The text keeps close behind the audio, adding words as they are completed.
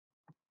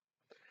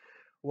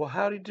Well,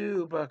 howdy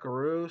do,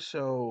 Buckaroo.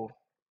 So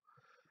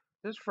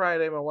this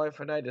Friday, my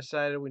wife and I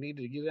decided we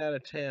needed to get out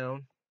of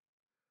town.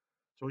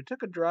 So we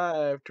took a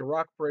drive to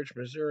Rockbridge,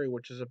 Missouri,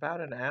 which is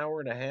about an hour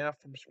and a half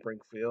from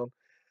Springfield,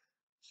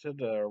 to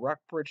the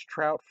Rockbridge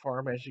Trout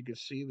Farm, as you can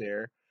see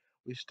there.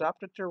 We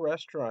stopped at their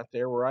restaurant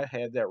there where I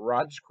had that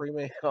Rod's Cream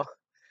Ale,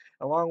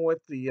 along with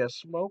the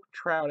smoked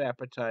trout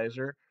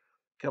appetizer.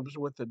 Comes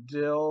with the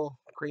dill,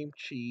 cream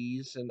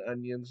cheese, and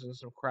onions, and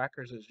some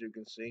crackers, as you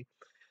can see.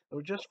 It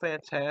was just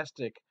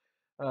fantastic.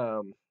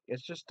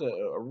 It's just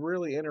a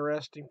really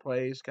interesting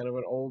place, kind of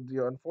an old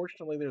deal.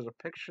 Unfortunately, there's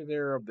a picture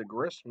there of the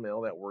grist mill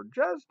that we're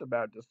just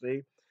about to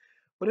see,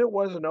 but it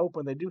wasn't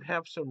open. They do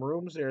have some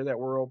rooms there that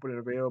were open and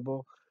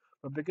available,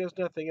 but because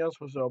nothing else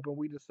was open,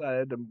 we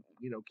decided to,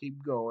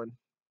 keep going.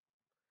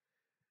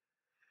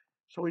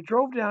 So we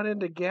drove down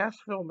into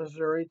Gassville,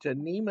 Missouri to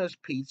Nima's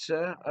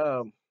Pizza.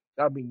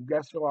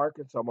 Gassville,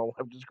 Arkansas. My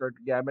wife just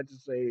corrected. Yeah, I meant to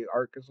say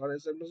Arkansas. I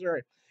said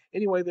Missouri.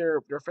 Anyway,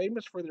 they're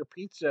famous for their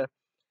pizza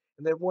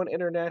and they've won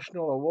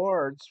international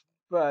awards.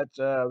 But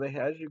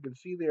as you can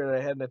see there,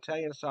 they had an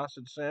Italian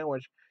sausage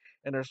sandwich,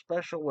 and their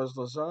special was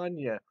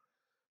lasagna.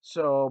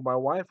 So my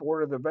wife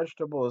ordered the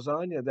vegetable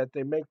lasagna that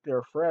they make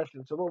there fresh.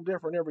 It's a little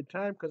different every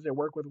time because they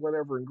work with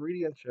whatever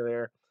ingredients are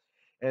there.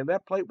 And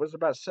that plate was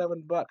about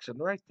 $7. And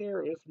right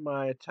there is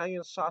my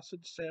Italian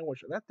sausage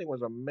sandwich. And that thing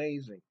was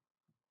amazing.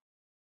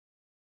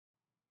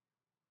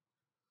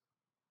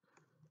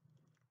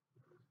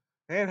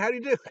 And how do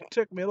you do? It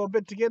took me a little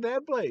bit to get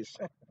that place.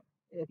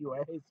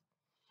 Anyways,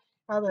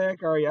 how the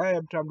heck are you? I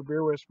am Tom the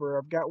Beer Whisperer.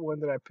 I've got one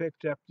that I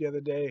picked up the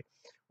other day.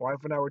 Wife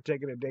and I were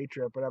taking a day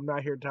trip, but I'm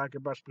not here talking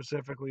about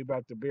specifically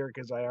about the beer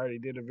because I already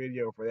did a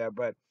video for that.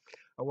 But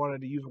I wanted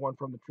to use one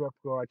from the trip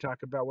where I talk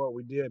about what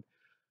we did.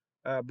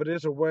 But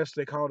it is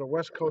they call it a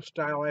West Coast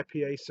style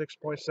IPA,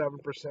 6.7%.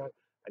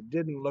 I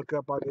didn't look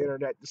up on the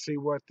internet to see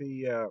what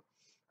the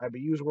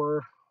IBUs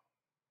were.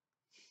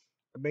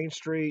 The Main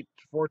Street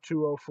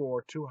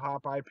 4204, 2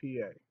 hop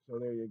IPA. So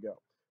there you go.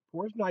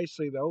 Pours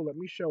nicely though. Let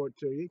me show it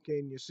to you.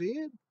 Can you see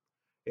it?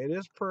 It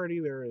is pretty.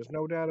 There is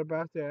no doubt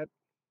about that.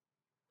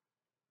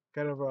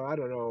 Kind of I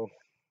don't know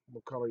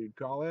what color you'd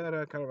call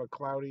it. Kind of a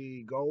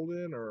cloudy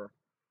golden or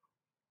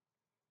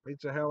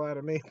beats the hell out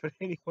of me. But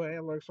anyway,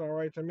 it looks all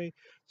right to me.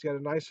 It's got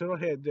a nice little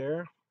head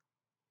there.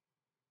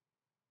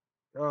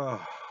 Uh,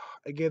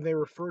 Again, they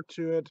refer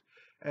to it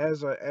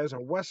as a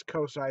West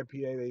Coast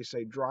IPA. They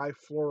say dry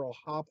floral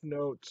hop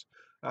notes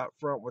up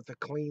front with a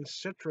clean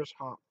citrus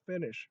hop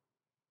finish.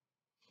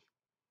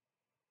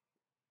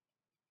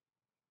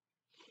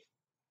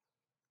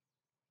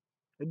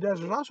 It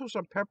does. There's also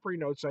some peppery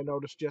notes I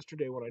noticed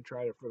yesterday when I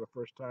tried it for the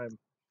first time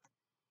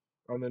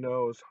on the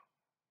nose.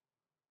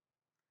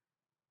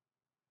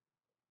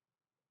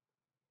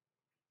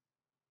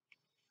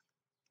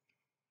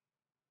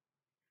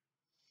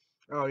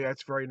 Oh yeah,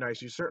 it's very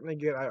nice. You certainly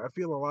get. I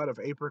feel a lot of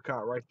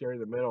apricot right there in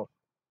the middle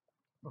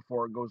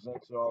before it goes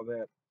into all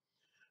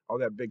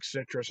that big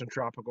citrus and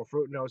tropical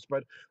fruit notes.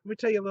 But let me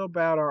tell you a little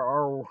about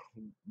our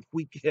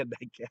weekend,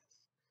 I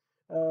guess.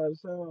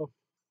 So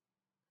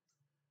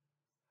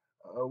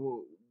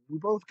we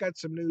both got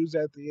some news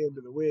at the end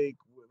of the week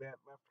that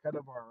left kind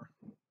of our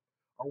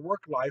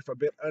work life a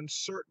bit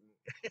uncertain,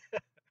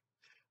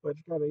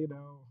 which kind of it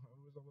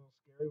was a little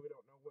scary. We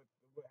don't know what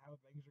how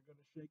things are going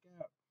to shake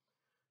out.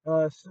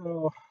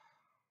 So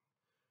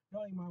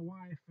knowing my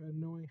wife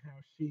and knowing how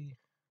she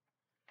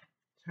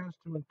tends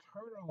to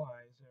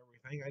internalize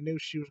everything, I knew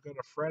she was going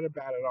to fret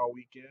about it all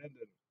weekend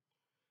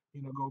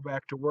and go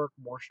back to work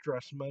more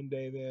stressed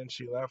Monday than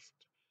she left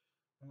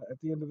at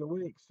the end of the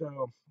week.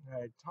 So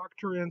I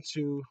talked her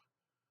into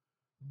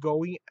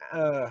going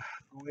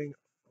going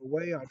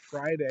away on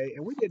Friday,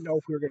 and we didn't know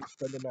if we were going to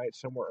spend the night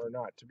somewhere or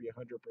not. To be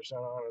 100%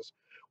 honest,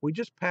 we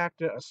just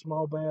packed a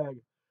small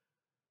bag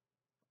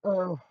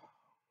of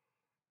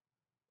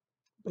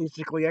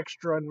basically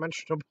extra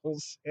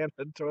unmentionables and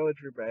a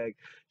toiletry bag,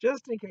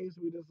 just in case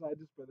we decide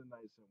to spend the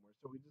night somewhere.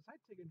 So we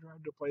decided to take a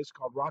drive to a place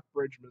called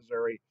Rockbridge,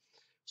 Missouri.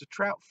 It's a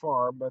trout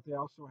farm, but they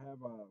also have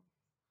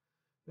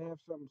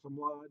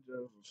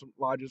some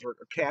lodges or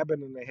a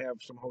cabin, and they have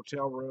some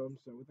hotel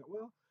rooms. So we thought,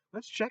 well,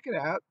 let's check it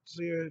out,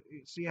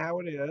 see how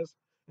it is.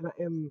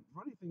 And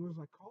funny thing was,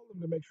 I called them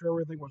to make sure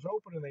everything was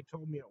open, and they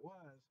told me it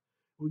was.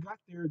 We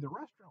got there, the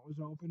restaurant was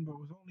open, but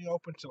it was only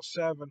open till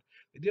 7.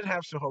 They did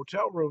have some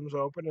hotel rooms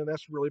open, and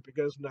that's really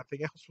because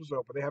nothing else was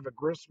open. They have a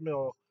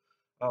gristmill,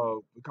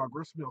 we call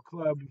gristmill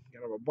club,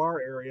 kind of a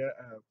bar area,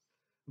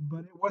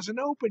 but it wasn't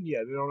open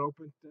yet. It doesn't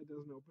open till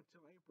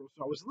April. So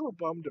I was a little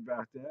bummed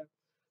about that.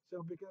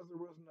 So because there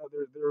wasn't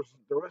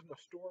a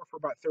store for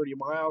about 30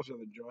 miles of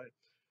the joint,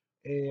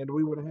 and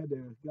we would have had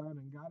to have gone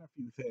and got a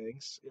few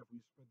things if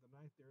we spent the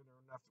night there.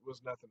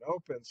 Was nothing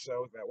open.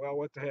 So that, well,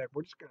 what the heck?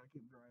 We're just gonna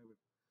keep driving.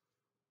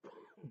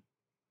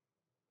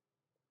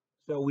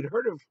 So we'd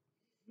heard of,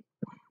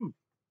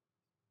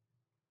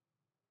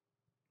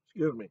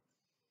 excuse me,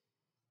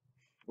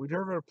 we'd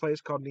heard of a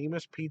place called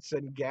Nima's Pizza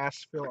in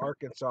Gassville,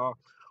 Arkansas,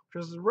 which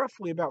was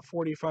roughly about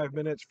 45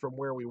 minutes from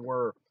where we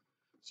were.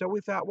 So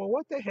we thought, well,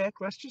 what the heck?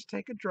 Let's just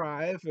take a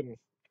drive and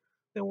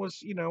then we'll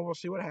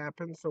see what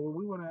happens. So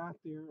we went out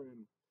there,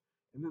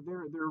 and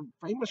they're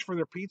famous for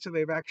their pizza.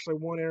 They've actually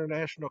won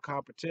international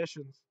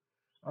competitions.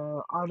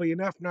 Oddly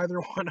enough, neither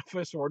one of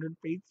us ordered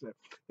pizza.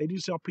 They do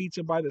sell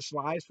pizza by the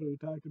slice, but we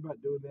talked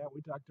about doing that.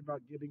 We talked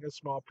about getting a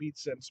small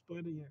pizza and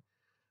splitting it.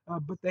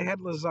 But they had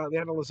lasagna. They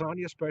had a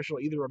lasagna special,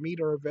 either a meat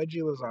or a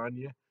veggie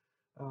lasagna,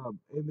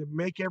 and they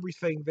make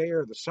everything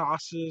there. The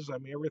sauces, I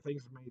mean,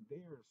 everything's made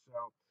there.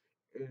 So,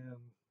 and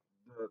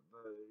the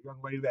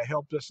young lady that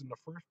helped us in the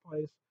first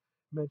place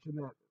mentioned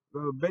that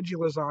the veggie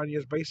lasagna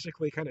is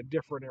basically kind of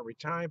different every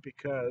time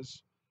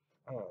because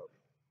uh,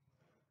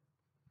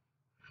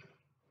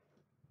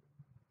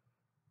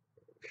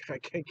 I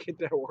can't get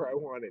that where I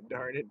want it.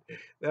 Darn it,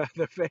 the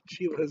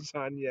veggie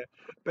lasagna.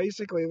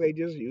 Basically, they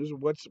just use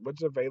what's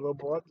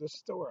available at the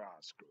store. Ah,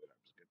 screw it. I'm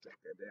just gonna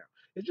take that down.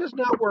 It's just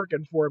not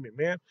working for me,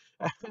 man.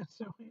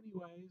 So,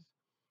 anyways,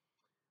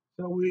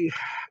 so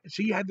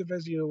she had the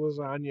veggie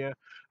lasagna.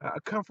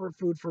 A comfort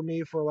food for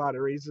me for a lot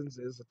of reasons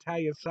is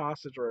Italian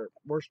sausage, or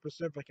more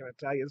specific, an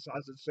Italian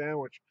sausage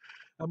sandwich.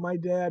 My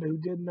dad, who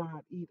did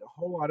not eat a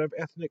whole lot of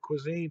ethnic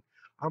cuisine,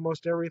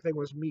 almost everything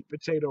was meat,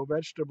 potato,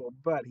 vegetable,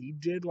 but he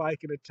did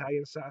like an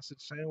Italian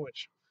sausage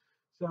sandwich.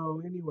 So,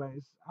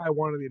 anyways, I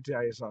wanted the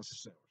Italian sausage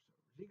sandwich.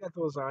 He got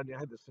the lasagna, I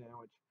had the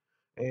sandwich,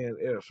 and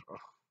it was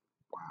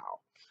wow.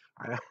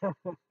 I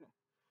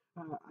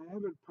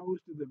haven't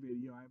posted the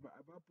video. I've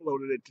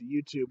uploaded it to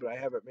YouTube, but I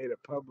haven't made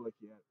it public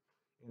yet.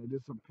 And I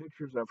did some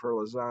pictures of her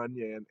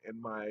lasagna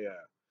and my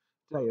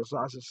Italian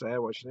sausage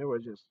sandwich, and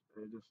it just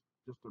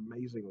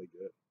amazingly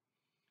good.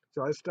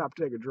 So I stopped,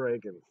 take a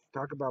drink, and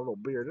talk about a little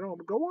beer. Then I'll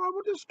go on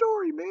with the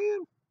story,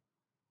 man.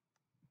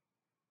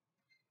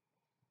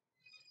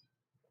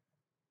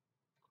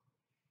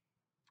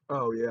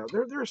 Oh yeah,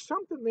 there's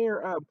something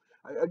there.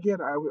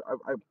 Again,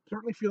 I'm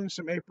certainly feeling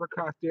some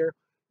apricot there,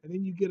 and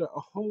then you get a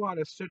whole lot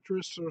of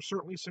citrus, or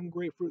certainly some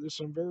grapefruit. There's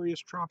some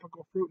various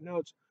tropical fruit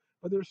notes,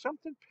 but there's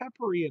something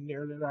peppery in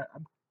there that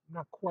I'm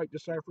not quite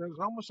deciphering. It's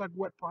almost like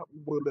with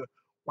the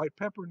white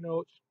pepper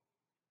notes.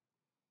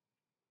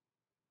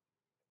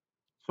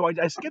 So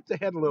I skipped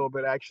ahead a little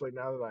bit actually.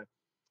 Now that I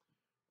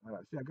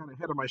see, I got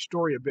ahead of my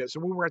story a bit. So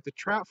when we were at the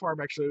trout farm,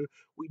 actually,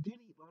 we did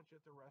eat lunch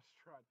at the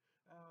restaurant.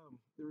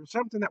 There was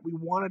something that we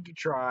wanted to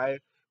try,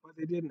 but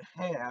they didn't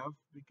have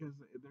because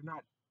they're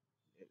not,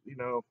 you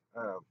know,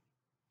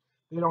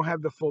 they don't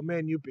have the full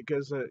menu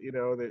because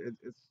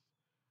it's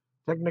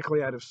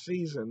technically out of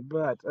season.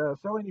 But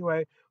so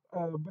anyway,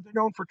 but they're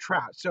known for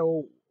trout.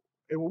 So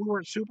and we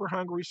weren't super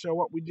hungry, so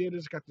what we did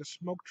is got the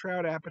smoked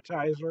trout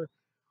appetizer.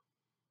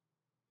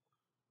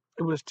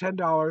 It was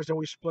 $10, and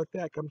we split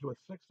that. It comes with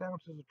 6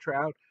 ounces of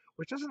trout,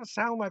 which doesn't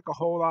sound like a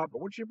whole lot,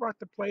 but once you brought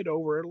the plate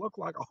over, it looked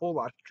like a whole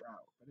lot of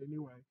trout. But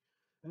anyway,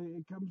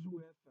 it comes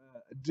with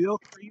dill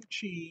cream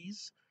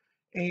cheese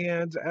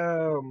and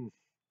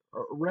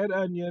red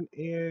onion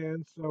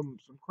and some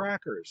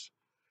crackers.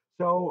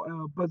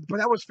 So, but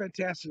that was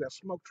fantastic. That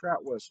smoked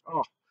trout was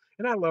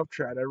and I love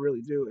trout, I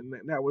really do, and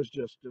that was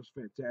just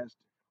fantastic.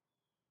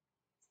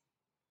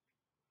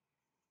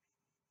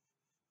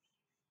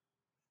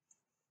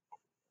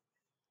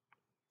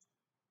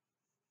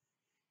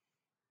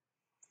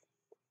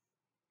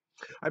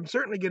 I'm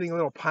certainly getting a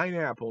little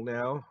pineapple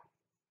now.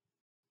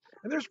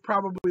 And there's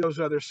probably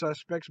those other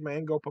suspects,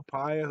 mango,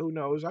 papaya, who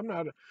knows? I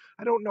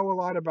don't know a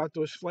lot about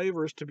those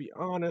flavors, to be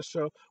honest.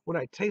 So when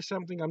I taste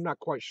something I'm not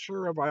quite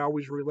sure of, I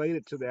always relate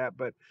it to that.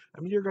 But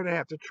I mean, you're going to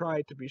have to try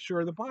it to be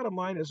sure. The bottom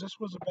line is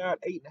this was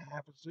about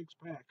 8.5, a six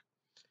pack.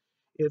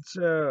 It's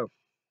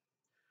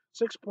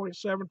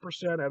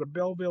 6.7% out of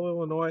Belleville,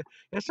 Illinois.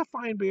 It's a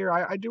fine beer.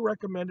 I do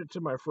recommend it to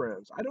my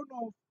friends. I don't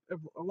know if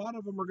a lot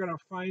of them are going to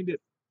find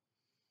it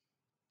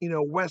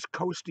West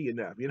Coasty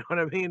enough. You know what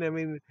I mean? I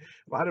mean,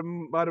 a lot of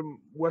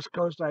West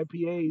Coast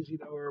IPAs,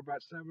 are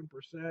about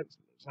 7%.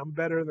 Some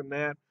better than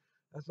that.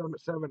 Some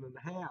at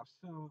 7.5.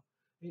 So,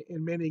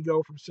 and many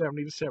go from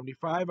 70 to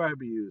 75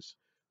 IBUs.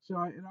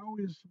 So it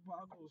always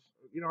boggles,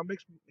 it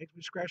makes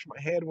me scratch my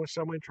head when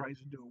someone tries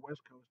to do a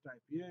West Coast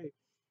IPA,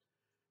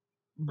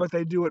 but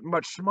they do it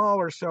much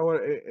smaller. So,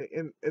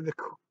 and the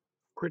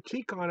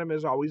critique on them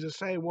is always the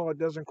same. Well, it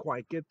doesn't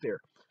quite get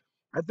there.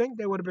 I think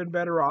they would have been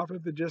better off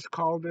if they just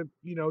called it,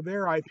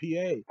 their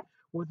IPA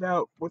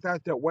without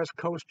that West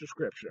Coast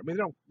description. I mean,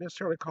 they don't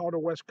necessarily call it a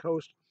West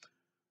Coast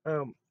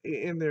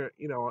in their,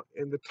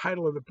 in the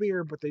title of the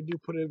beer, but they do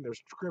put it in their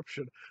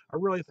description. I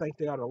really think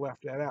they ought to have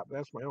left that out. But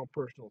that's my own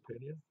personal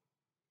opinion.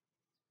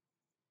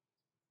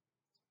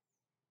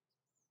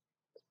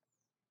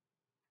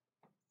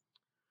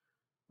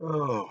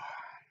 Oh,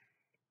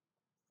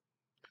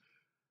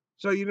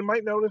 so you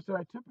might notice that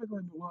I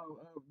typically, well,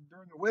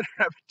 during the winter,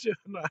 I've been doing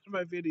a lot of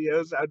my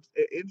videos out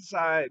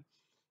inside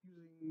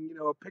using,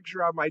 a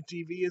picture on my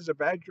TV as a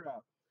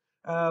backdrop.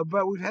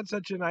 But we've had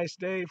such a nice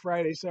day,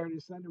 Friday, Saturday,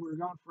 Sunday. We were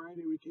gone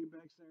Friday. We came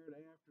back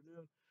Saturday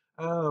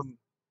afternoon.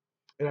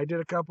 And I did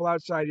a couple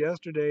outside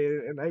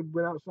yesterday, and I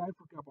went outside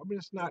for a couple. I mean,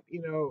 it's not,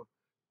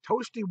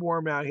 toasty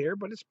warm out here,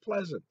 but it's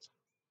pleasant.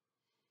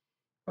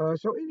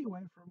 So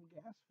anyway, from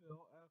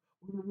Gasville,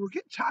 we were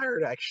getting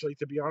tired, actually,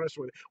 to be honest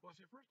with you. Well,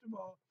 see, first of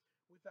all,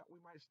 we thought we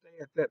might stay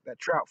at that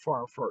trout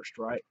farm first,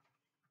 right?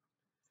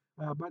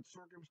 But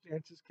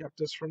circumstances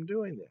kept us from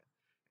doing that.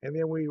 And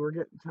then we were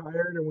getting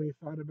tired, and we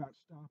thought about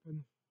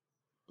stopping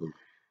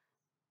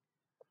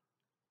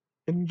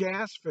in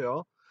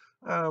Gasville.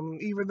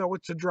 Even though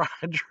it's a dry,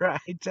 dry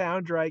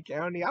town, dry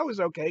county, I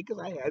was okay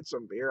because I had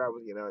some beer. I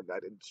was, I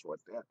didn't sweat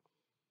that.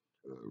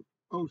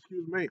 Oh,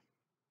 excuse me.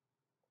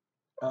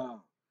 Uh,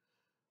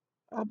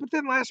 but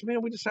then last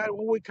minute we decided,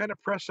 well, we kind of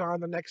press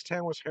on. The next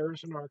town was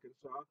Harrison,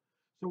 Arkansas.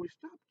 So we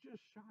stopped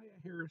just shy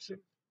of Harrison.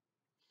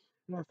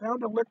 And I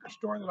found a liquor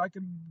store that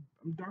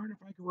I'm darned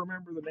if I can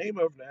remember the name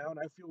of now. And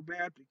I feel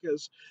bad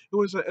because it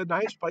was a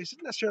nice place. It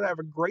didn't necessarily have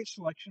a great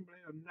selection, but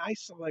it had a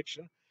nice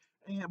selection.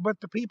 But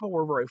the people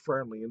were very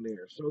friendly in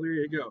there. So there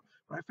you go.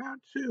 But I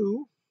found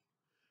two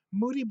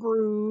Moody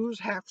Brews,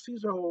 half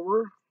seas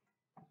over,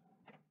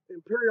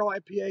 Imperial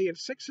IPA, and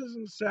sixes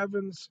and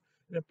sevens,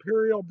 an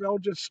Imperial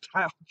Belgian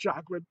style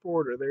chocolate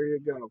porter. There you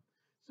go.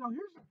 So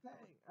here's the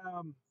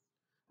thing.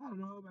 I don't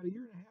know, about a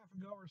year and a half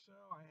ago or so,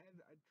 I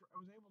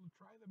was able to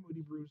try the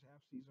Moody Brews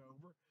half seas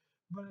over,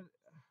 but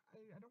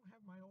I don't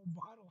have my old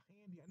bottle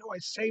handy. I know I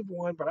saved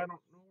one, but I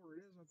don't know where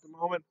it is at the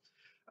moment.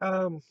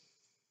 Um,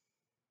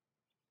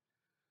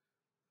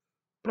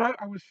 but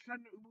I was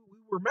we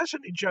were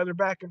messaging each other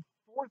back and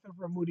forth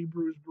from Moody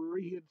Brews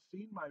Brewery. He had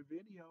seen my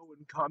video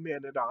and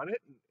commented on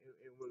it, and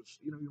it was,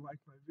 he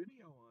liked my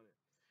video on it.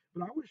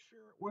 But I was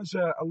sure it was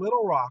a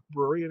Little Rock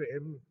brewery,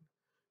 and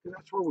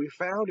that's where we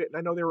found it. And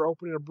I know they were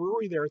opening a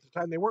brewery there at the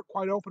time. They weren't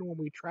quite open when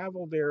we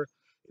traveled there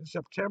in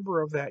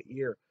September of that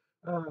year,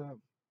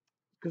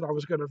 because I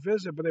was going to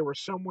visit, but they were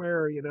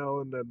somewhere, in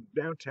the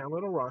downtown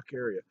Little Rock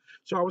area.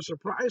 So I was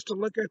surprised to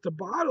look at the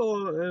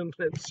bottle and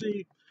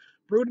see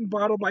brewed and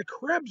bottled by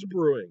Krebs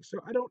Brewing. So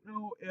I don't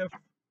know if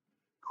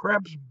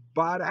Krebs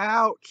bought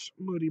out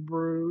Moody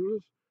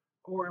Brews,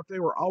 or if they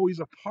were always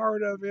a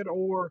part of it,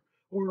 or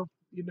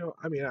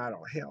I mean, I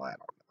don't, hell, I don't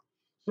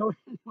know. So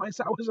anyways,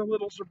 I was a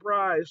little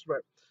surprised,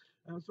 but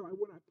so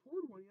when I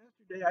poured one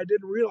yesterday, I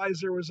didn't realize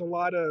there was a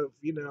lot of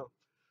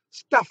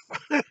stuff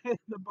in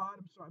the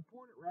bottom, so I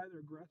poured it rather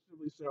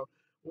aggressively. So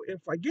if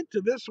I get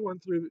to this one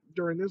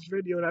during this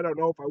video, and I don't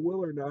know if I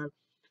will or not,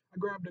 I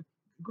grabbed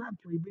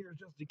three beers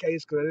just in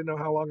case because I didn't know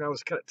how long I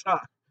was going to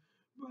talk.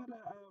 But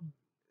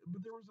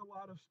there was a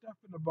lot of stuff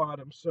in the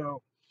bottom,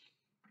 so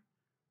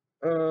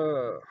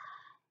uh,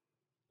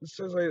 it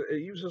says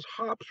it uses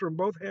hops from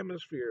both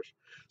hemispheres.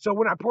 So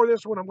when I pour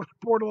this one, I'm going to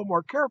pour it a little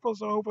more careful,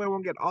 so hopefully I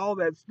won't get all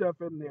that stuff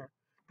in there.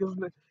 Because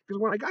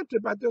when I got to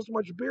about this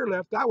much beer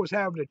left, I was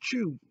having to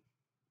chew.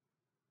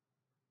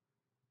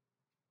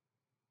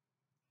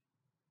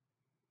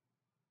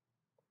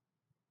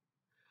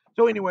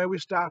 So anyway, we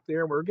stopped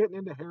there, and we are getting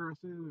into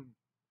Harrison,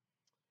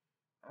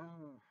 and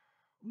uh,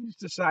 we just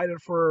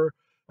decided for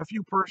a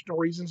few personal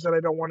reasons that I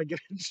don't want to get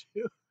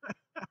into,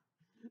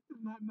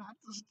 not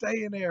to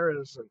stay in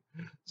Harrison.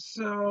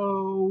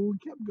 So we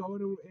kept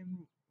going, and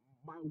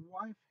my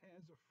wife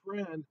has a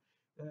friend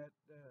that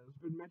has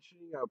been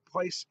mentioning a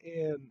place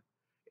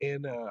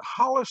in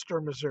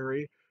Hollister,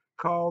 Missouri,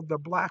 called the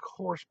Black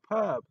Horse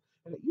Pub,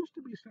 and it used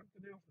to be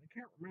something else. I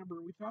can't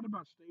remember. We thought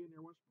about staying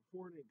there once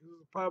before, and it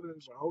was a pub and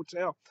it's a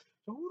hotel.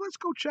 So well, let's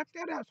go check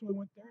that out. So we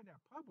went there, and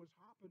that pub was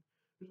hopping.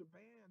 There's a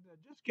band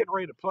just getting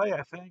ready to play,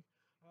 I think.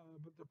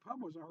 But the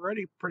pub was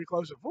already pretty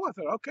close to full. I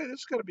thought, okay, this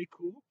is going to be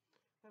cool.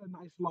 Had a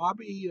nice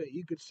lobby that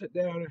you could sit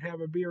down and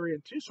have a beer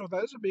in too. So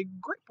that was a big,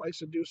 great place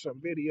to do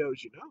some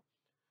videos.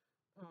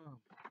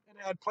 And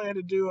I had planned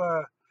to do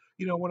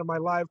one of my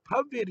live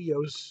pub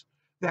videos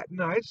that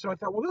night. So I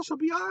thought, well, this will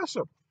be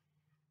awesome.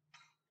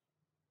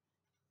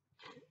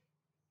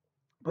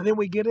 But then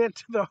we get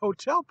into the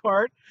hotel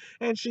part,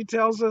 and she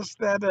tells us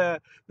that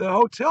the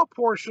hotel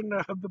portion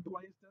of the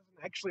place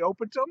doesn't actually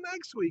open till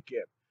next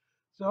weekend.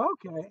 So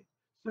okay.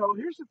 So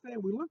here's the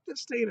thing: we looked at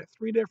staying at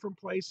three different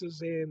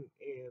places and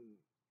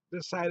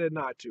decided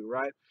not to.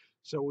 Right.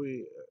 So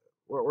we're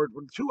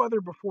two other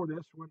before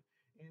this one,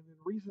 and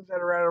the reasons that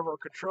are out of our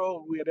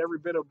control, we had every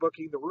bit of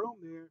booking the room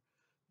there.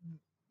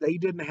 They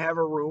didn't have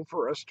a room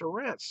for us to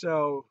rent.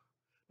 So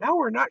now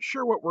we're not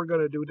sure what we're going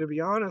to do, to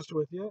be honest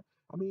with you.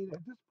 I mean,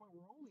 at this point,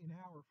 we're only an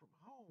hour from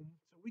home,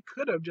 so we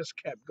could have just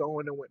kept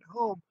going and went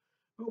home,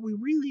 but we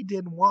really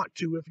didn't want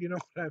to, if you know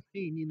what I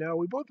mean.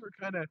 We both were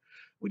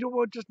we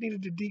don't just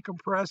needed to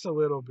decompress a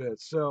little bit.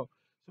 So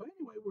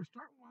anyway, we're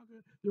starting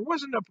walking. There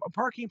wasn't a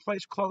parking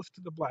place close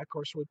to the Black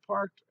Horse, so we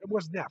parked. It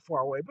wasn't that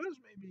far away, but it was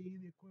maybe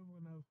the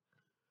equivalent of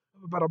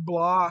about a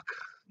block,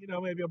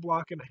 maybe a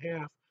block and a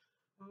half.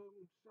 So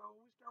we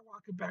start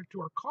walking back to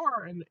our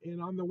car, and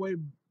on the way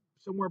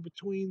somewhere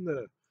between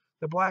the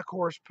Black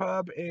Horse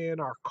Pub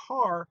and our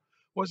car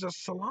was a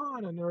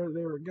salon, and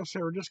I guess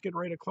they were just getting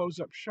ready to close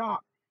up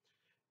shop.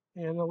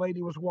 And the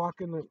lady was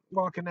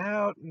walking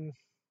out, and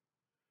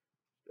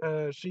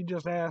she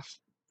just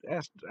asked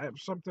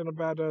something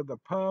about the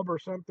pub or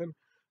something.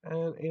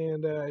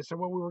 And I said,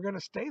 well, we were going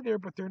to stay there,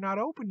 but they're not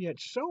open yet.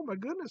 So, my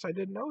goodness, I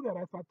didn't know that.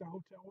 I thought the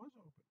hotel was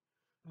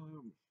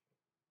open.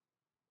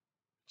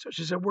 So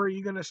she said, "Where are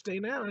you going to stay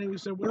now?" And we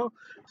said, "Well,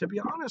 to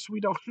be honest, we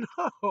don't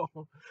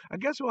know. I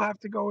guess we'll have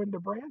to go into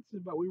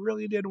Branson, but we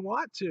really didn't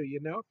want to, you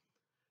know."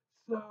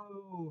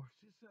 So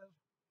she says,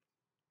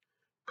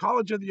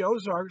 College of the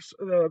Ozarks.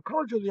 The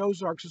College of the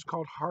Ozarks is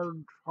called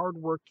Hard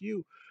Work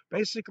U.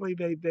 Basically,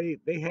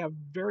 they have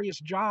various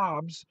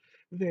jobs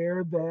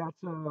there that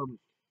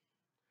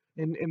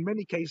in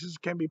many cases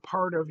can be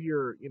part of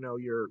your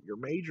your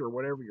major,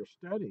 whatever you're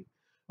studying.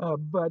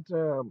 But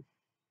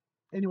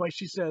anyway,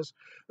 she says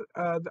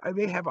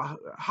they have a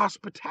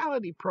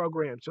hospitality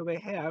program, so they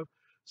have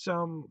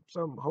some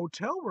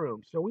hotel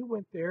rooms. So we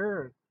went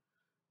there and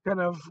kind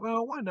of,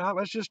 well, why not?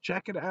 Let's just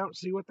check it out and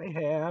see what they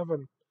have.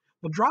 And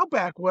the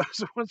drawback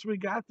was once we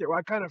got there, well,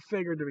 I kind of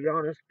figured, to be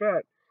honest,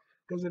 but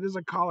because it is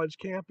a college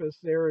campus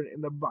there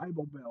in the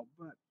Bible Belt,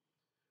 but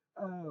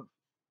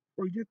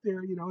we get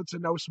there, it's a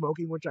no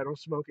smoking, which I don't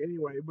smoke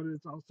anyway, but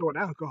it's also an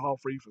alcohol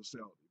free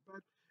facility.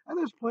 But at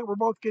this point, we're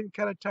both getting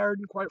kind of tired,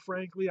 and quite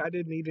frankly, I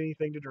didn't need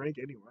anything to drink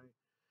anyway.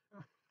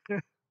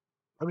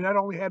 I mean, I'd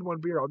only had one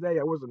beer all day.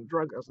 I wasn't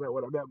drunk. That's not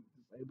what I meant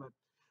to say, but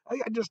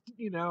I just,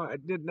 I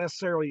didn't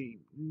necessarily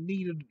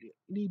need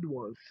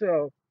one,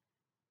 so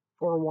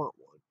or want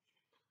one.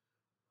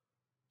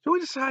 So we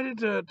decided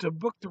to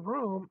book the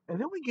room, and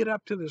then we get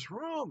up to this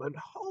room, and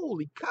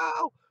holy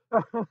cow!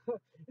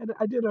 And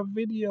I did a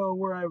video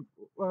where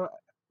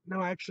no,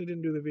 I actually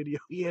didn't do the video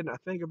yet. I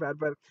think about it,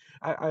 but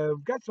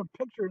I've got some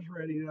pictures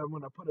ready. I'm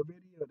going to put a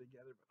video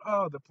together. But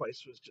oh, the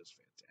place was just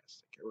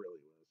fantastic. It really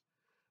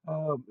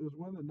was. It was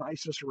one of the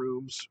nicest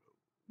rooms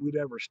we'd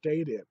ever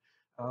stayed in,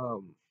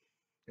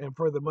 and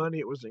for the money,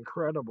 it was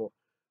incredible.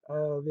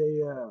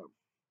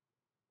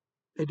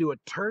 They do a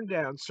turn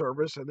down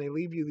service, and they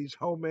leave you these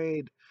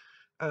homemade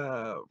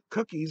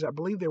cookies. I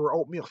believe they were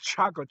oatmeal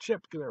chocolate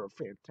chips because they were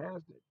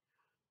fantastic.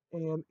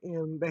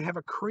 And they have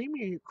a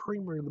creamery.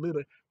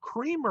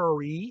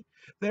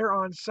 They're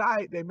on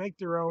site. They make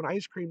their own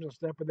ice creams and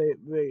stuff, but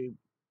they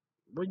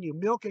bring you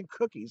milk and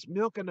cookies,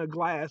 milk in a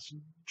glass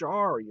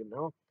jar.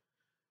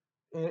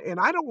 And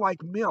I don't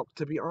like milk,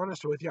 to be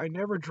honest with you. I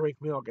never drink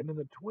milk. And in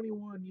the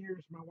 21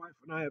 years my wife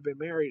and I have been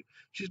married,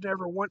 she's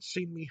never once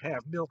seen me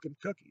have milk and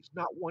cookies.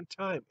 Not one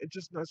time. It's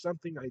just not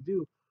something I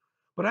do.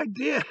 But I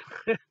did.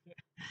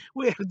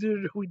 When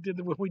we did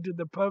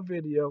the pub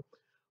video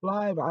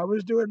live. I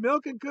was doing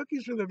milk and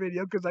cookies for the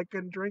video because I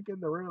couldn't drink in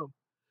the room.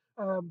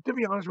 To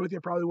be honest with you,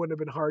 it probably wouldn't have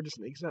been hard to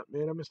sneak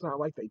something in them. It's not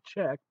like they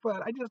check,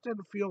 but I just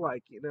didn't feel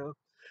like. And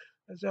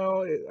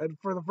so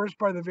for the first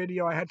part of the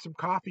video, I had some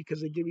coffee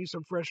because they give you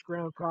some fresh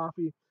ground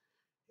coffee,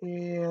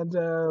 and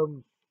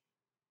then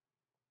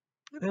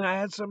I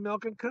had some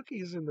milk and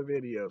cookies in the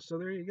video. So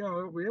there you go.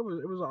 It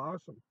was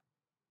awesome.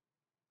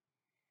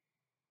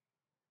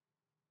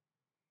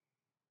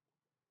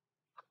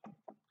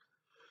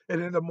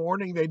 And in the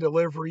morning they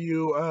deliver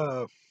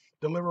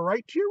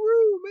right to your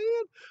room,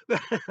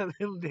 man.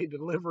 They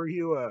deliver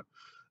you a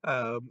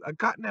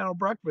continental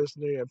breakfast,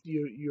 and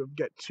you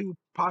get two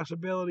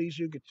possibilities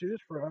you could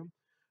choose from.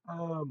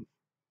 Um,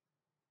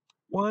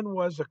 one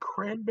was a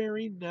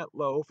cranberry nut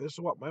loaf. This is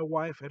what my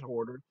wife had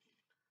ordered.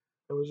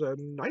 It was a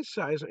nice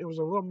size. It was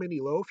a little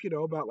mini loaf,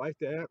 about like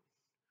that.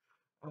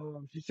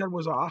 She said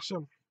was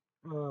awesome.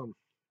 Um,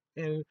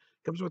 and it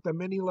comes with a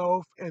mini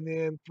loaf and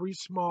then three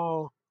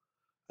small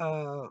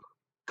uh,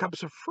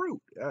 cups of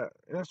fruit. And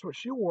that's what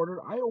she ordered.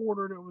 I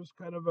ordered, it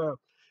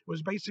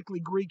was basically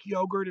Greek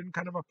yogurt in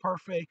kind of a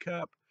parfait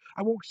cup.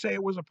 I won't say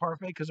it was a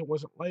parfait because it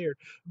wasn't layered,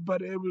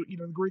 but it was,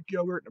 Greek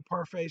yogurt in a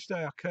parfait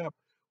style cup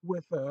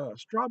with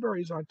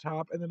strawberries on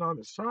top, and then on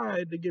the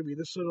side they give you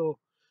this little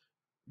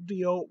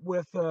deal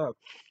with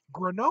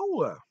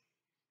granola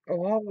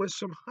along with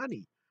some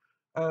honey.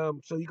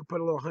 So you can put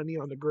a little honey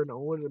on the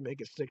granola to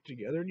make it stick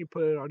together, and you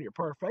put it on your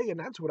parfait, and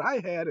that's what I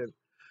had. And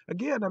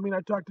again, I mean,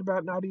 I talked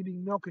about not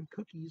eating milk and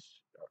cookies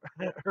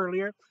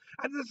earlier,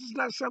 and this is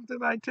not something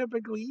I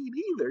typically eat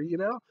either.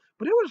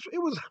 But it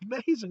was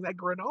amazing. That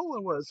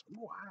granola was,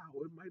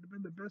 wow, it might have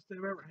been the best I've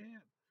ever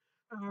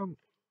had.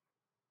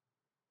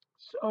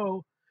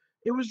 So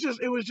it was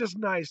just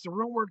nice. The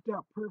room worked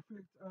out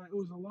perfect. It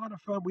was a lot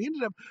of fun. We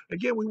ended up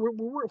again. We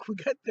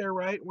got there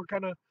right.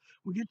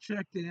 We get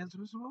checked in. So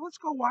we said, well, let's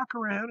go walk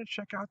around and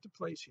check out the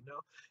place.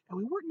 And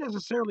we weren't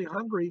necessarily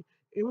hungry.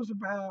 It was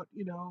about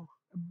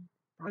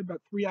probably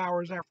about 3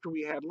 hours after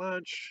we had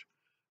lunch.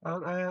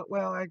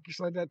 Well,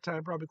 actually at that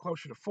time probably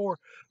closer to 4.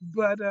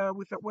 But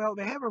we thought, well,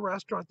 they have a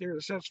restaurant there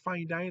that says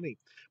fine dining.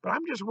 But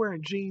I'm just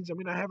wearing jeans. I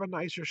mean, I have a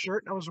nicer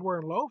shirt and I was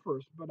wearing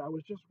loafers, but I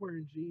was just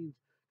wearing jeans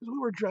because we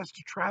were dressed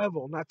to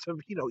travel, not to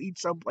eat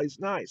someplace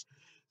nice.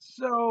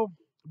 So,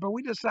 but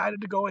we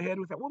decided to go ahead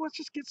with it. Well, let's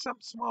just get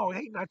something small. I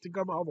hate not to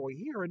come all the way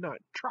here and not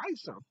try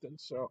something.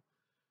 So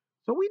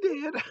we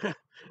did.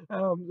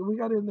 We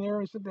got in there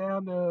and sat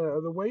down.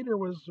 The waiter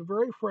was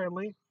very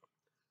friendly,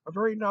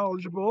 very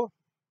knowledgeable.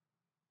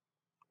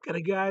 Got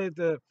a guy at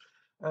the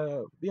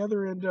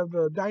other end of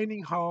the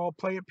dining hall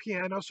playing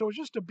piano. So it was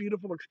just a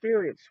beautiful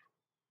experience.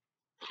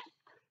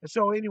 And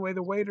so anyway,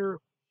 the waiter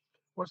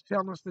was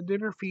telling us the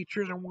dinner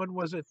features, and one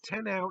was a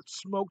 10-ounce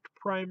smoked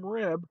prime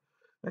rib.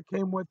 that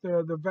came with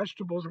the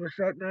vegetables, which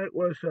that night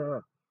was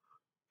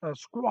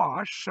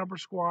squash, summer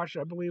squash.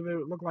 I believe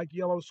it looked like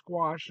yellow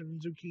squash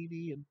and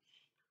zucchini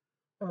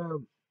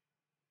um,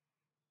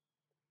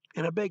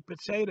 and a baked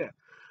potato.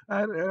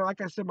 And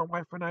like I said, my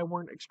wife and I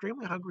weren't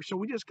extremely hungry, so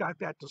we just got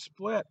that to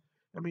split.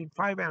 I mean,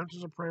 5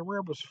 ounces of prime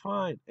rib was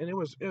fine, and it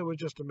was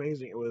just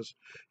amazing.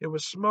 It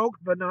was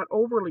smoked, but not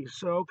overly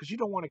so, because you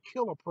don't want to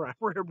kill a prime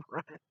rib,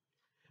 right?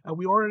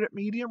 We ordered it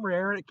medium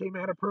rare, and it came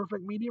out a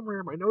perfect medium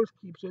rare. My nose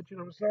keeps itching.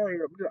 I'm sorry.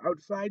 I'm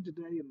outside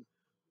today,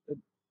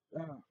 and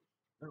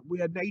we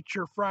had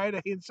Nature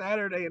Friday and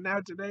Saturday, and now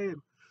today,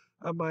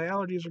 and my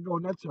allergies are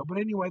going nuts. But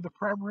anyway, the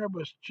prime rib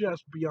was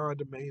just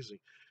beyond amazing.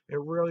 It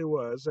really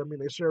was. I mean,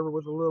 they serve it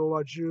with a little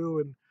au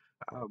jus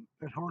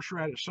and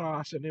horseradish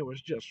sauce, and it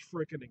was just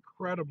freaking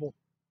incredible.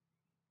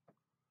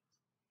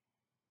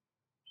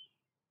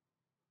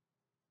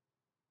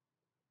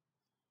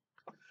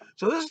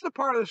 So this is the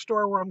part of the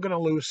story where I'm going to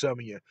lose some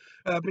of you,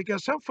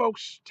 because some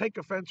folks take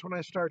offense when I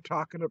start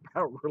talking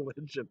about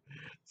religion.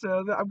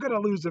 So I'm going to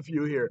lose a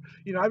few here.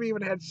 I've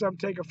even had some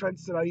take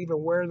offense that I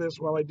even wear this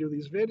while I do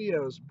these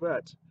videos,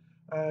 but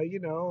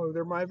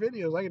they're my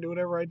videos. I can do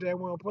whatever I damn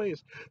well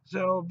please.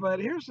 So, but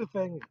here's the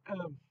thing.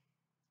 I'm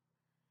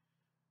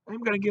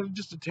going to get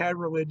just a tad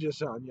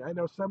religious on you. I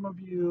know some of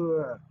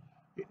you,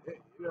 you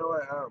know,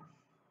 uh,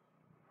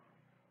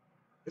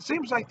 it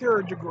seems like there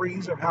are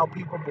degrees of how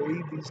people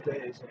believe these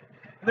days.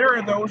 There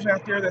are those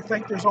out there that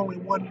think there's only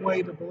one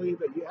way to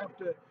believe it. You have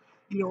to,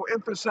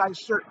 emphasize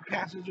certain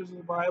passages of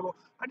the Bible.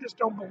 I just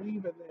don't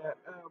believe in that.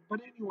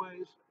 But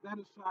anyways, that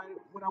aside,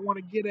 what I want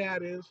to get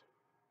at is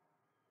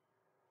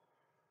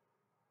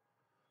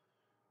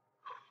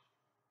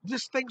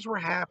just things were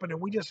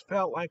happening. We just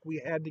felt like we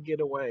had to get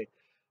away.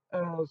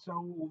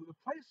 So the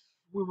place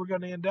we were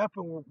going to end up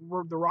in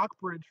were the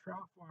Rockbridge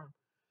Trout Farm.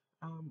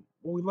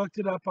 Well, we looked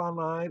it up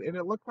online, and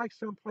it looked like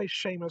someplace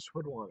Seamus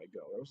would want to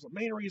go. It was the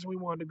main reason we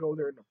wanted to go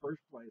there in the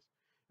first place.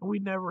 And we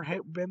never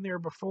had been there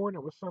before, and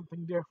it was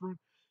something different.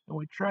 And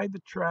we tried the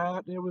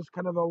trout, and it was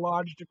kind of the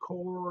lodge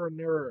decor, and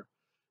it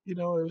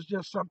was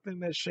just something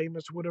that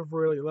Seamus would have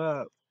really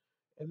loved.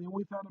 And then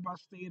we thought about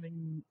staying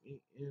in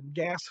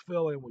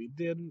Gasville, and we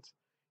didn't.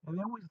 And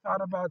then we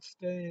thought about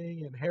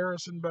staying in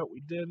Harrison, but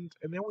we didn't.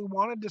 And then we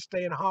wanted to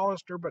stay in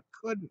Hollister, but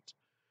couldn't.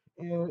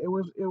 And it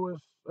was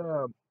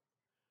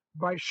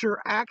by sheer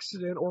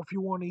accident, or if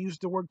you want to use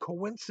the word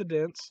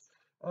coincidence,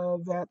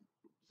 that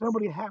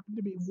somebody happened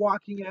to be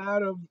walking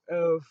out of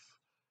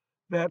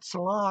that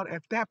salon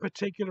at that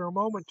particular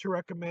moment to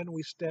recommend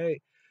we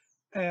stay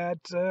at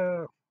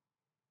uh,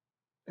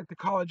 at the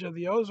College of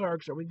the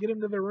Ozarks. And we get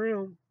into the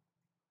room,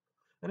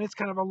 and it's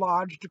kind of a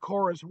lodge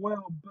decor as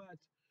well, but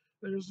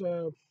there's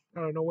a, I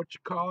don't know what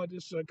you call it,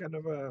 just a kind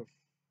of a,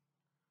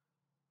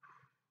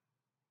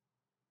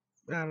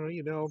 I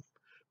don't know,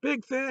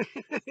 big thing.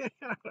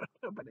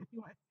 But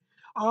anyway,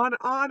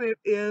 on it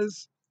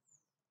is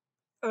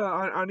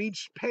on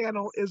each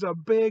panel is a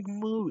big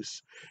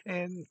moose.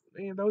 And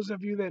those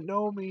of you that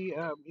know me,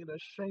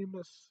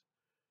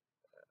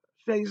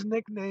 Shay's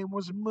nickname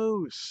was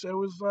Moose. It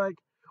was like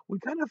we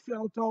kind of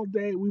felt all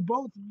day. We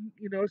both,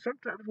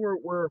 sometimes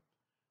we're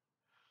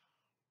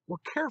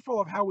careful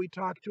of how we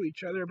talk to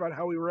each other about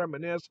how we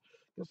reminisce,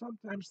 because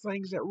sometimes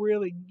things that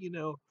really,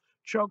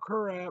 choke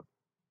her up.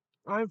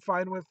 I'm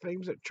fine with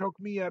things that choke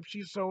me up.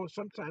 So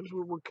sometimes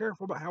we're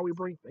careful about how we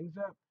bring things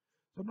up.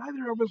 So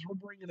neither of us were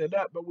bringing it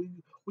up, but we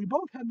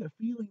both had the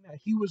feeling that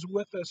he was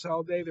with us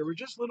all day. There were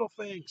just little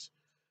things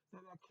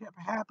that kept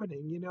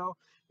happening.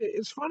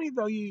 It's funny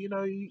though. You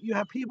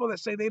have people that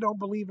say they don't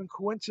believe in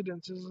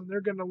coincidences, and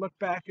they're going to look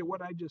back at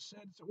what I just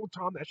said and say, "Well,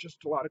 Tom, that's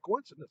just a lot of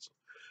coincidences."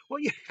 Well,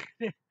 yeah,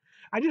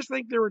 I just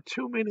think there were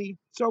too many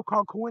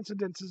so-called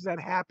coincidences that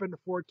happened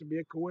for it to be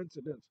a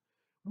coincidence.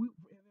 And then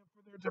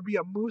for there to be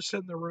a moose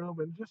in the room,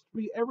 and just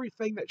be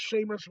everything that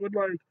Seamus would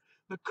like,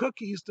 the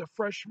cookies, the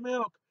fresh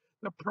milk,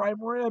 the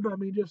prime rib. I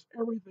mean, just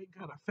everything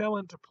kind of fell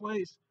into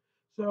place.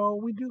 So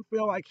we do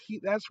feel like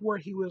that's where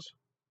he was.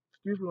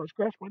 Excuse me, I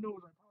scratched my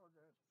nose. I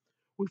apologize.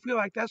 We feel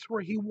like that's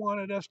where he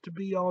wanted us to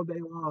be all day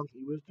long.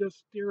 He was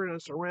just steering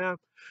us around,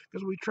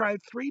 because we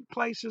tried three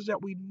places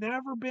that we'd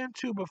never been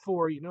to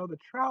before. The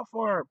Trout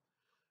Farm,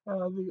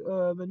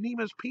 the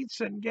Nima's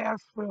Pizza in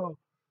Gasville,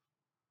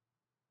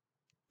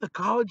 the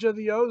College of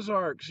the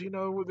Ozarks.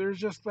 There's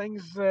just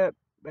things that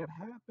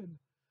happen.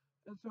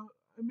 And so,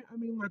 I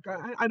mean, look,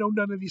 I know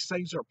none of these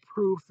things are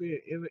proof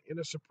in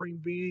a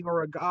supreme being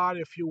or a God,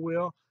 if you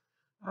will.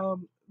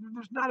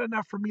 There's not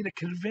enough for me to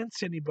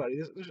convince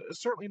anybody.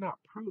 There's certainly not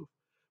proof.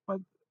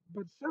 But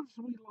but since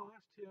we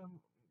lost him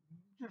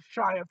just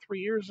shy of 3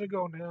 years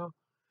ago now,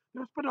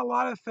 there's been a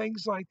lot of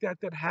things like that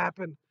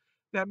happen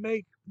that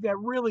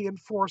really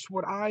enforce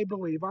what I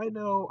believe. I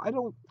know I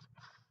don't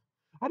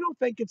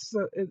think it's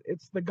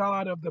the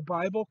God of the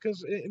Bible,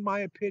 because in my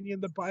opinion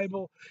the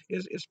Bible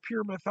is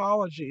pure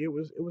mythology. It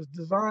was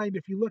designed.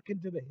 If you look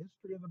into the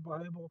history of the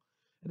Bible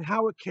and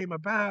how it came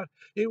about,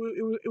 it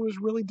was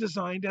really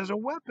designed as a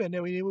weapon.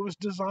 I mean, it was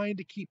designed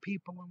to keep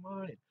people in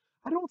line.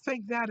 I don't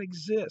think that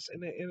exists,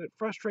 and it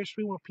frustrates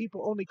me when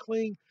people only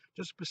cling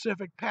to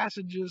specific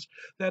passages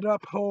that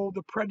uphold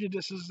the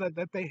prejudices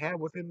that they have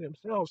within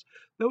themselves.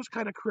 Those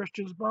kind of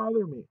Christians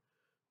bother me.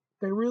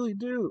 They really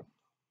do.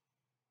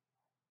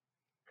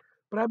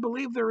 But I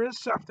believe there is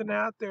something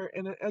out there.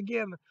 And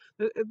again,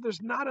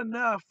 there's not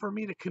enough for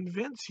me to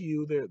convince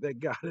you that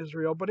God is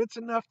real, but it's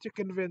enough to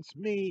convince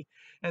me.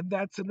 And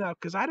that's enough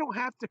because I don't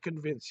have to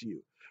convince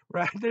you,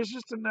 right? There's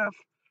just enough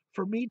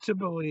for me to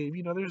believe.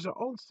 There's an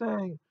old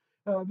saying,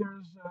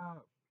 there's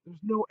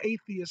no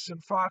atheists in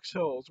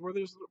foxholes,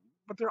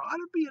 but there ought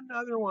to be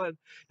another one.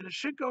 And it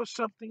should go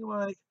something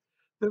like,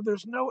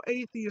 there's no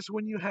atheist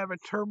when you have a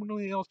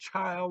terminally ill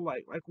child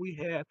like we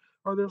had,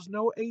 or there's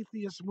no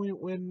atheist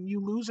when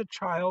you lose a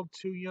child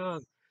too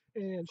young.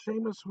 And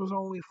Seamus was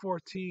only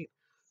 14.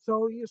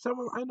 So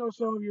I know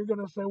some of you are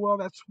going to say, well,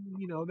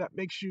 that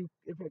makes you,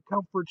 if it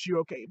comforts you,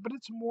 okay. But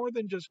it's more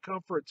than just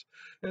comforts.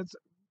 It's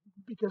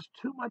because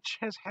too much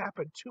has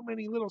happened. Too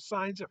many little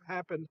signs have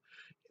happened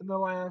in the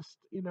last,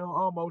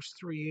 almost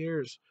 3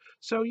 years.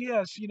 So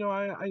yes,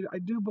 I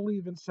do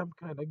believe in some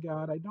kind of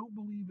God. I don't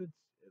believe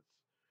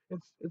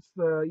it's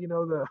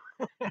the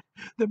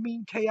the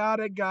mean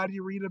chaotic God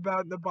you read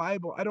about in the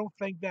Bible. I don't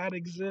think that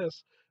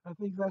exists. I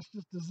think that's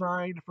just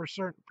designed for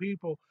certain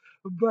people.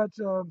 But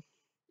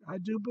I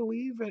do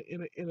believe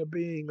in a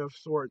being of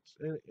sorts,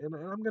 and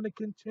I'm going to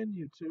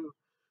continue to.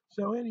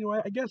 So anyway,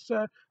 I guess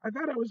I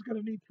thought I was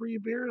going to need 3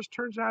 beers.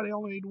 Turns out I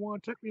only need one.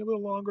 It took me a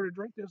little longer to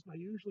drink this than I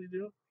usually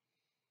do.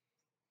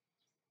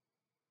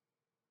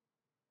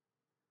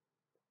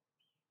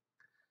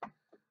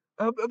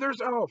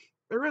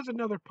 There is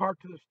another part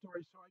to the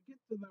story. So I get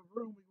to the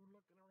room, we were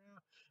looking around,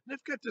 and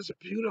they've got this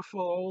beautiful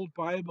old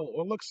Bible.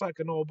 Well, it looks like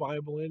an old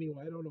Bible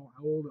anyway. I don't know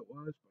how old it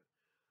was,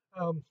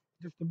 but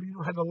just the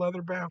beautiful had a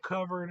leather bound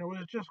cover, and it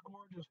was just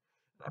gorgeous.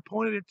 I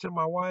pointed it to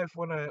my wife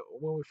when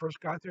we first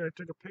got there. I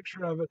took a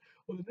picture of it.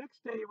 Well, the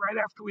next day, right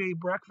after we ate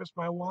breakfast,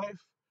 my wife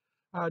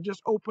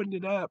just opened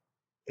it up,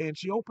 and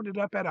she opened it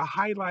up at a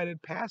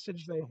highlighted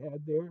passage they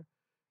had there.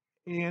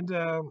 And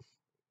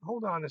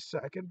hold on a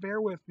second,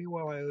 bear with me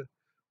while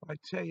I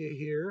tell you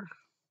here.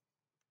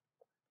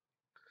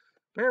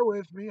 Bear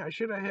with me. I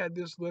should have had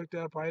this looked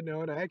up. I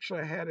know, and I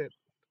actually had it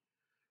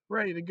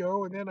ready to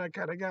go, and then I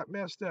kind of got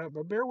messed up.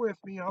 But bear with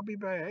me. I'll be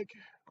back.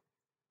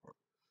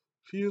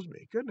 Excuse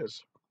me. Goodness.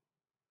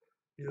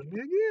 Excuse me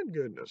again.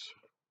 Goodness.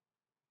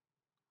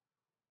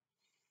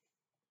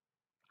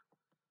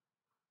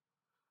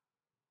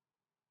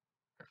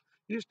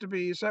 Used to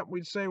be something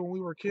we'd say when we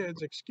were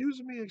kids.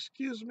 Excuse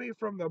me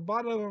from the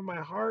bottom of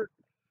my heart.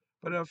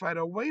 But if I'd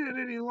have waited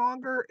any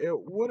longer, it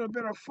would have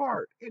been a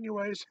fart.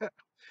 Anyways,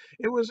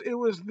 it was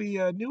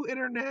the New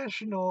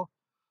International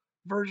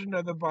version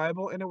of the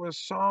Bible, and it was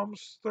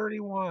Psalms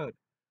 31,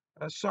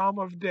 a Psalm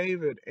of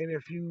David. And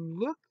if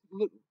you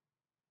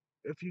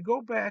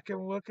go back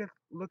and look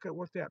at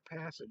what that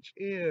passage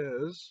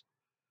is,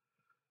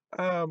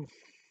 um,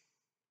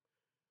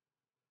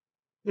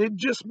 it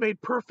just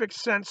made perfect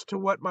sense to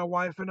what my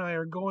wife and I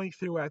are going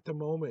through at the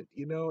moment.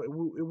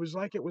 It was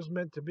like it was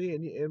meant to be.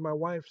 And my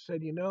wife said,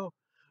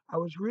 I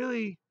was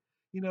really,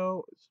 you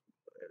know,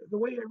 the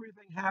way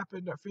everything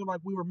happened, I feel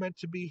like we were meant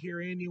to be here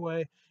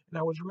anyway, and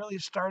I was really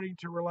starting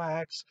to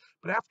relax.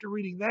 But after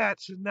reading that,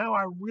 so now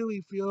I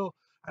really feel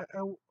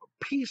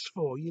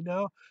peaceful.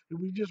 And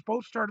we just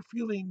both started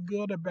feeling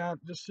good about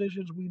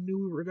decisions we knew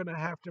we were going to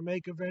have to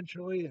make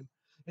eventually, and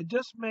it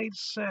just made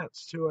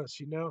sense to us.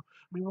 I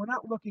mean, we're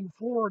not looking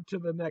forward to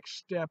the next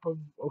step of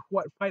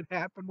what might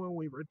happen when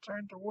we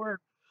return to work,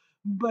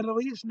 but at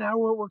least now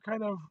we're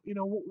kind of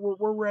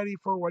we're ready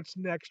for what's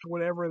next,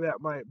 whatever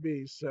that might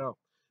be. So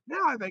now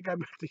I think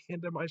I'm at the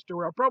end of my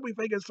story. I'll probably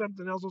think of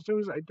something else as soon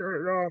as I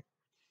turn it off.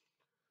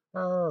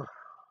 uh,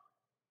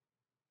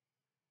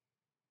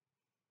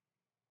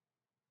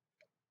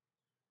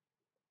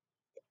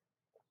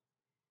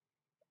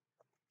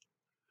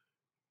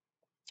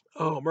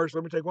 oh mercy,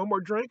 let me take one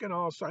more drink and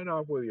I'll sign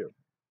off with you.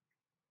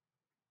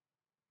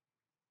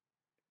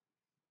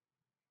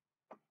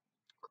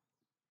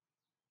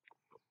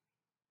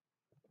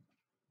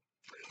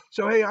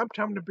 So hey, I'm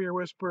Tom the Beer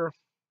Whisperer.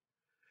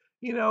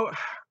 you know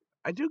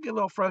I do get a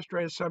little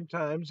frustrated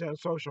sometimes on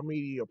social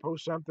media. You'll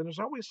post something, there's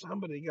always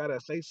somebody got to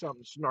say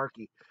something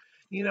snarky.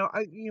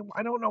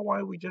 I don't know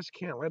why we just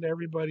can't let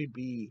everybody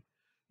be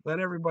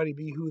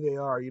who they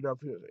are.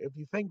 If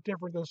you think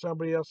different than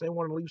somebody else, they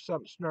want to leave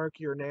something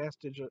snarky or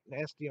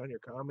nasty on your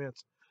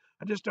comments.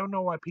 I just don't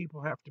know why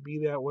people have to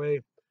be that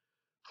way.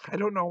 I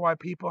don't know why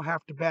people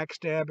have to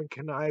backstab and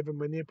connive and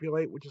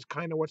manipulate, which is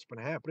kind of what's been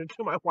happening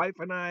to my wife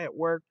and I at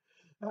work.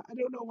 I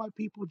don't know why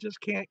people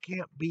just can't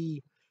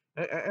be.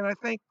 And I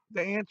think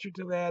the answer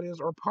to that is,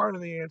 or part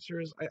of the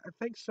answer is, I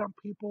think some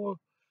people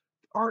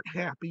aren't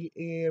happy,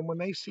 and when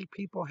they see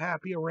people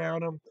happy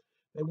around them,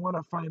 they want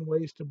to find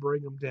ways to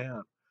bring them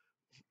down.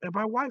 And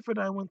my wife and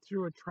I went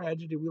through a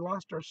tragedy. We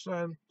lost our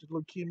son to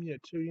leukemia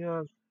too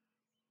young,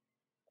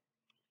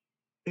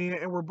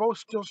 and we're both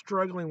still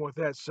struggling with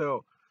that.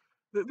 So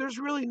there's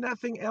really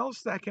nothing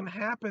else that can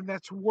happen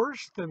that's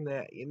worse than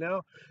that.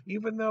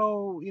 Even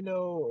though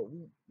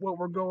what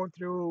we're going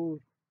through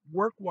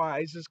work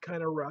wise is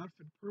kind of rough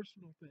and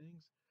personal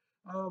things.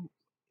 Um,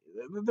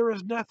 there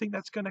is nothing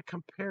that's going to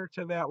compare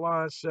to that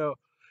loss. So,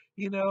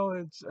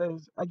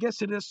 I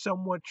guess it is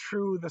somewhat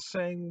true the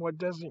saying, "What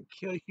doesn't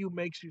kill you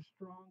makes you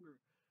stronger,"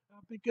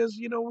 because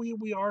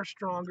we are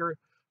stronger.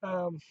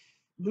 Um,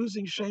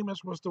 Losing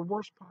Seamus was the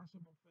worst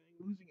possible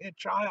thing. Losing a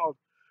child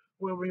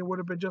would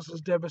have been just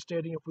as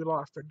devastating if we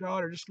lost our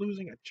daughter. Just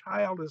losing a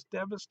child is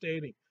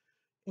devastating,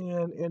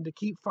 and to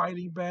keep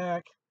fighting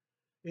back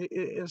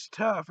is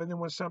tough. And then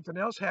when something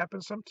else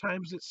happens,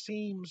 sometimes it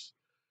seems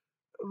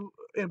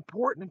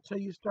important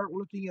until you start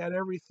looking at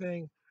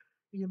everything.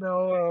 You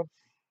know,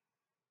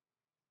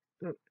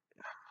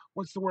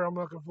 what's the word I'm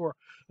looking for?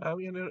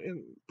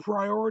 In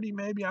priority,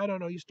 maybe, I don't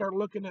know. You start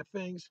looking at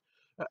things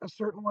a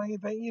certain way.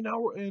 That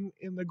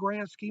in the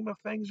grand scheme of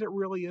things, it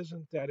really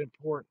isn't that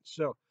important.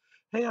 So,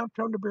 hey, I'm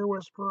Tone the Beer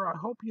Whisperer. I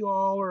hope you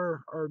all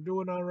are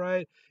doing all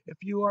right. If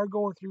you are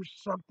going through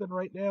something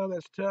right now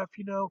that's tough,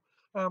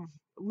 um,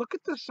 look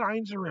at the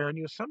signs around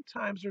you.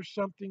 Sometimes there's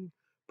something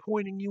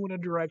pointing you in a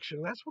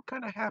direction. That's what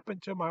kind of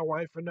happened to my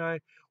wife and I.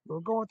 We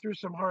were going through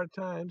some hard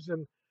times,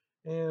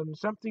 and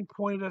something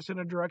pointed us in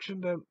a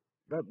direction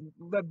that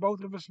let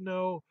both of us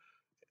know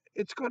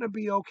it's going to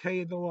be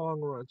okay in the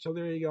long run. So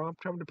there you go. I'm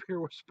Tom the Peer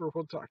Whisperer.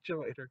 We'll talk to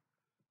you later.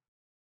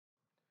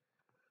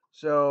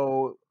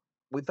 So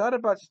we thought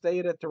about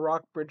staying at the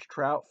Rockbridge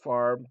Trout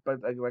Farm, but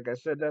like I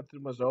said,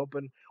 nothing was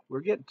open. We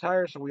were getting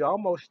tired, so we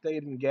almost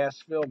stayed in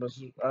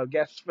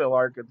Gassville,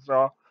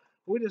 Arkansas.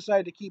 We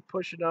decided to keep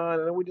pushing on,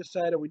 and then we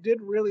decided we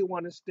didn't really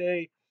want to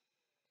stay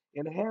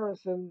in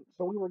Harrison,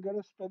 so we were going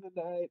to spend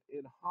the night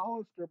in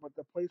Hollister, but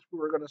the place we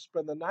were going to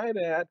spend the night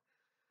at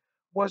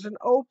wasn't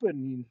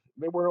open.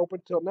 They weren't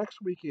open till next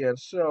weekend.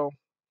 So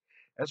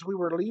as we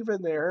were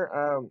leaving there,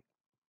 a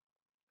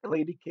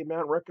lady came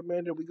out and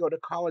recommended we go to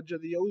College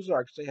of the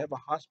Ozarks. They have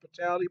a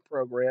hospitality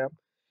program.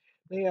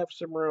 They have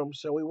some rooms,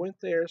 so we went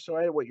there. So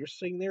what you're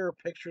seeing there are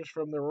pictures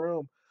from the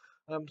room.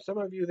 Some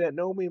of you that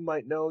know me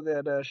might know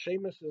that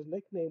Seamus's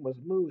nickname was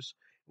Moose.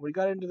 We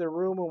got into the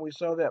room and we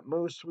saw that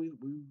Moose.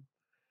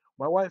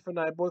 My wife and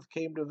I both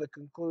came to the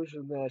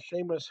conclusion that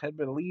Seamus had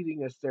been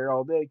leading us there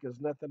all day because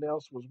nothing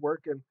else was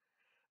working.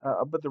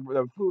 But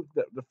the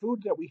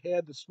food that we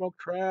had, the smoked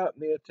trout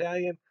and the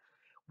Italian,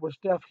 was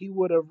stuff he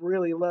would have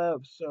really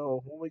loved.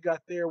 So when we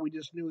got there, we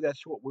just knew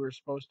that's what we were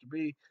supposed to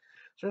be.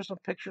 So there's some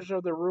pictures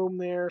of the room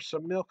there,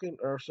 some milk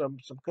or some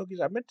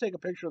cookies. I meant to take a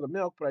picture of the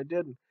milk, but I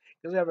didn't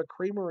because they have a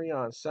creamery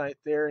on site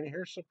there. And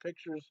here's some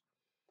pictures.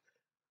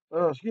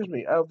 Oh, excuse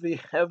me, of the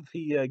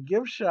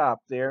gift shop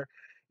there.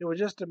 It was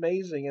just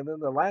amazing. And then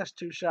the last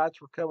two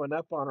shots were coming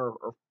up on our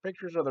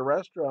pictures of the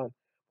restaurant.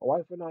 My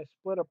wife and I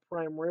split a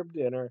prime rib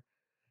dinner,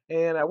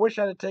 and I wish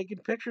I'd have taken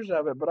pictures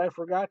of it, but I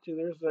forgot to.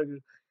 There's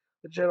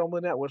the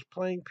gentleman that was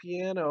playing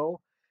piano,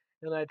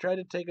 and I tried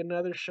to take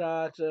another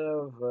shot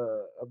of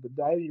the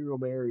dining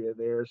room area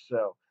there.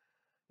 So,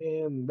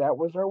 and that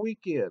was our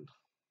weekend.